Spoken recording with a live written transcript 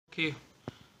Okay,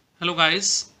 hello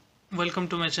guys, welcome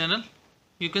to my channel.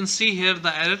 You can see here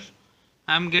the error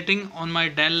I'm getting on my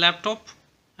Dell laptop.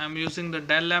 I'm using the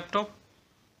Dell laptop.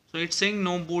 So it's saying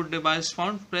no boot device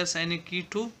found. Press any key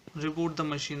to reboot the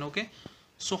machine. Okay,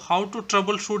 so how to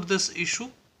troubleshoot this issue?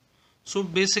 So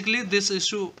basically this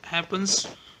issue happens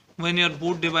when your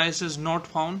boot device is not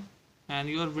found and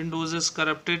your Windows is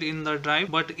corrupted in the drive,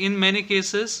 but in many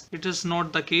cases it is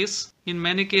not the case. In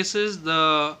many cases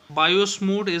the BIOS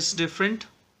mode is different,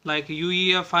 like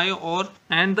UEFI or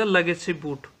and the legacy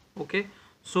boot. Okay,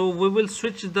 so we will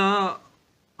switch the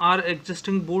our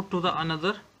existing boot to the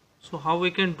another. So how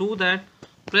we can do that?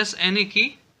 Press any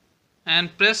key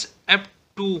and press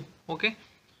F2. Okay,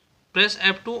 press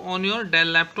F2 on your Dell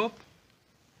laptop.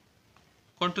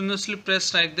 Continuously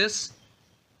press like this,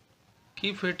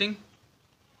 keep hitting.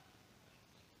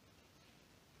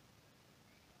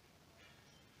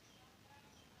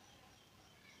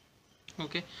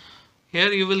 Okay,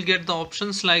 here you will get the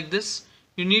options like this.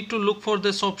 You need to look for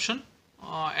this option,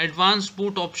 advanced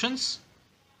boot options.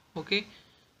 Okay,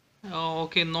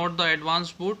 okay, not the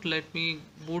advanced boot, let me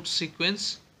boot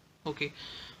sequence. Okay,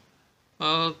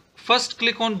 first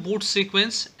click on boot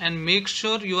sequence and make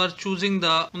sure you are choosing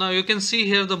the, now you can see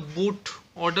here the boot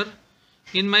order.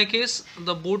 In my case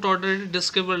the boot order is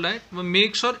disabled, right?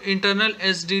 Make sure internal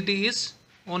SSD is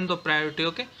on the priority.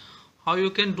 Okay, how you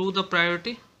can do the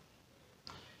priority?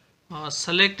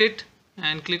 Select it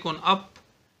and click on up.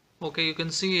 Okay, you can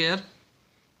see here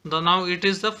the now it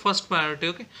is the first priority.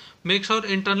 Okay, make sure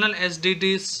internal SSD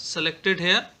is selected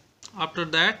here. After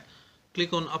that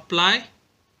click on apply.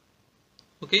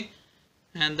 Okay,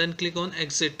 and then click on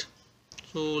exit.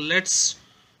 So let's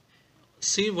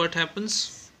see what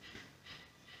happens.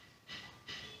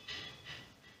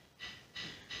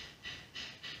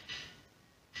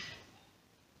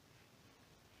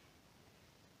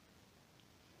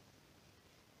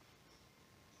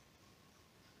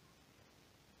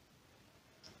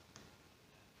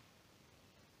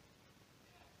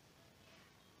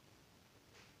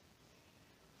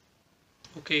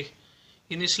 Okay,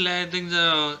 initializing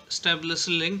the established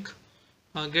link,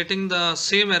 getting the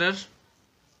same error.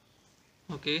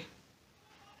 Okay,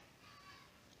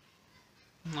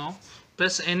 now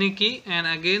press any key and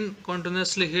again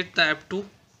continuously hit the F2.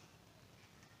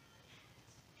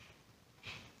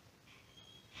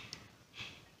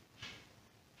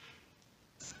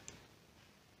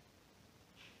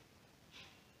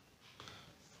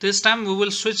 This time we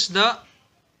will switch the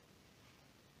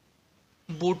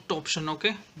boot option.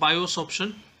 Okay, BIOS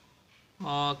option.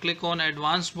 Click on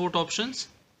advanced boot options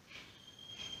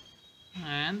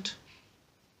and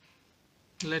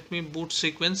let me boot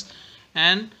sequence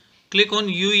and click on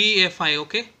UEFI.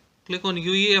 Okay, click on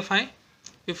UEFI.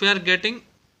 If you are getting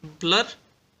blur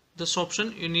this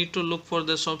option, you need to look for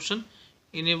this option,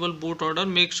 enable boot order.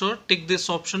 Make sure tick this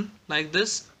option like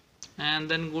this and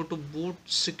then go to boot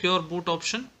secure boot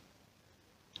option,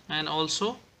 and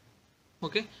also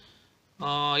okay,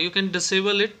 you can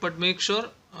disable it, but make sure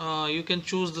you can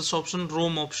choose this option,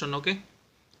 ROM option. Okay,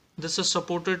 this is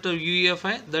supported to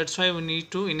UEFI, that's why we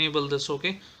need to enable this.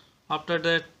 Okay, after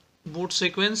that boot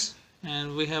sequence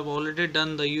and we have already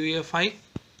done the UEFI,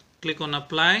 click on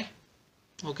apply.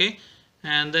 Okay,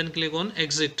 and then click on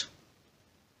exit.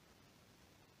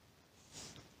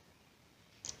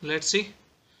 Let's see.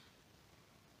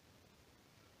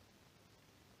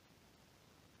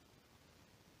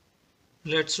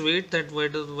 Let's wait that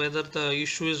whether the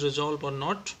issue is resolved or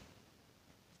not.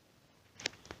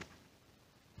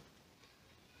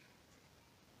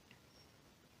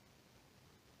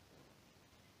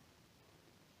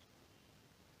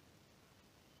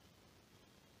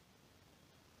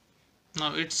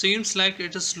 Now it seems like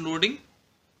it is loading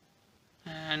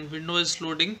and Windows is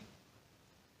loading.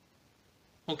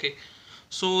 Okay,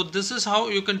 so this is how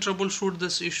you can troubleshoot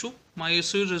this issue. My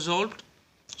issue is resolved.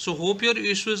 So hope your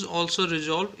issue is also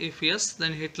resolved. If yes,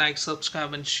 then hit like,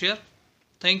 subscribe and share.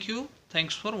 Thank you.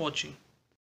 Thanks for watching.